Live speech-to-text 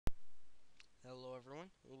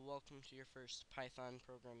everyone, welcome to your first Python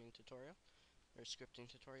programming tutorial, or scripting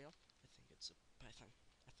tutorial. I think it's a Python.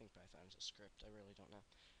 I think Python's a script, I really don't know.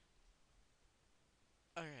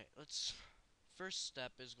 Alright, first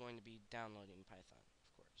step is going to be downloading Python,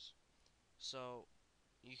 of course. So,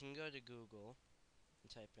 you can go to Google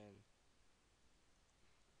and type in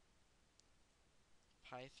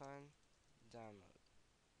Python download.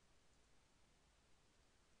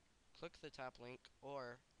 Click the top link,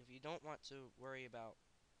 or if you don't want to worry about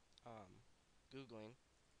Googling,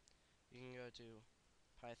 you can go to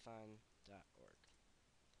python.org.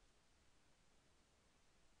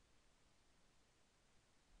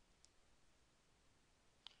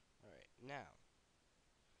 Alright, now,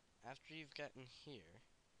 after you've gotten here,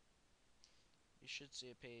 you should see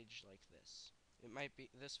a page like this.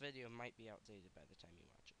 This video might be outdated by the time you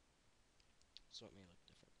watch it, so it may look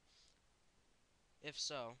different. If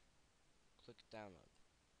so, click download.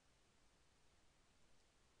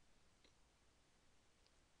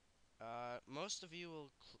 Most of you will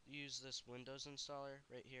use this Windows installer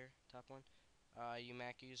right here, top one. You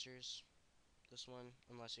Mac users, this one,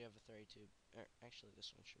 unless you have a 32, actually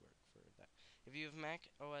this one should work for that. If you have Mac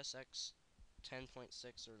OS X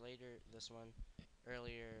 10.6 or later, this one,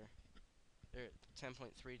 earlier,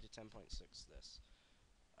 10.3 to 10.6 this.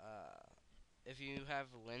 If you have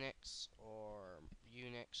Linux or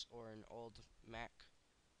Unix or an old Mac,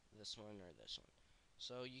 this one or this one.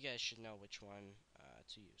 So you guys should know which one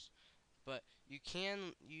to use. But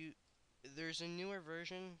there's a newer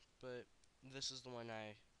version, but this is the one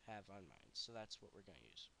I have on mine. So that's what we're going to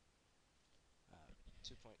use.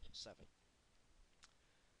 2.7.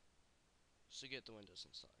 So get the Windows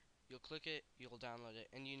installer. You'll click it, you'll download it,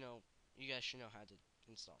 and you guys should know how to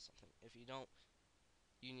install something. If you don't,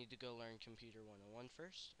 you need to go learn Computer 101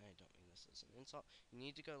 first. I don't mean this as an insult. You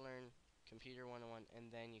need to go learn Computer 101,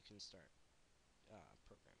 and then you can start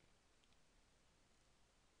programming.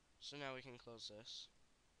 So now we can close this.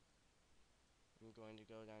 I'm going to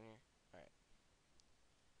go down here. Alright.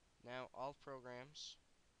 Now, all programs.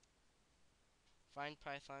 Find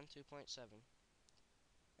Python 2.7.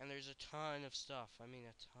 And there's a ton of stuff. I mean,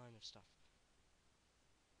 a ton of stuff.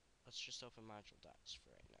 Let's just open Module Docs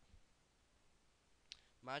for right now.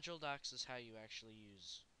 Module Docs is how you actually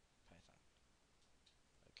use Python.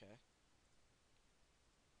 Okay.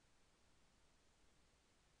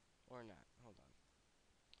 Or not. Hold on.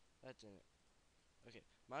 That didn't. Okay.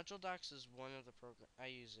 Module Docs is one of the program. I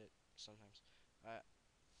use it sometimes.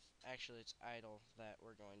 Actually, it's idle that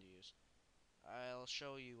we're going to use. I'll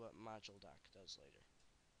show you what Module Doc does later.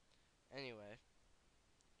 Anyway.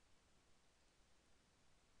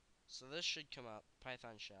 So this should come up.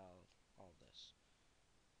 Python shell. All this.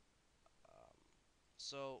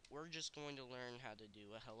 So we're just going to learn how to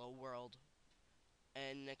do a hello world,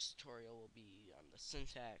 and next tutorial will be on the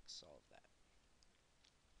syntax, all of that.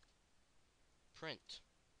 Print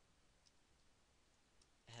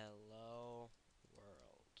hello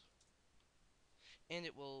world, and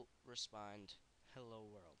it will respond hello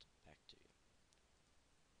world back to you.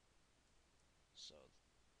 So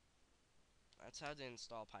that's how to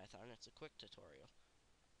install Python. It's a quick tutorial,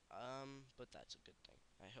 but that's a good thing.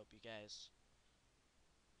 I hope you guys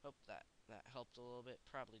hope that helped a little bit.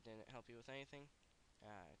 Probably didn't help you with anything,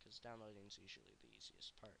 because downloading is usually the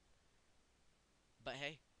easiest part. But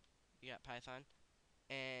hey, you got Python,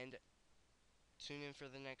 and tune in for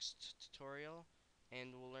the next tutorial,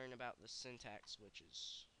 and we'll learn about the syntax, which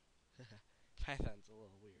is Python's a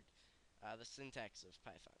little weird. The syntax of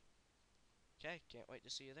Python. Okay, can't wait to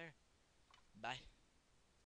see you there. Bye.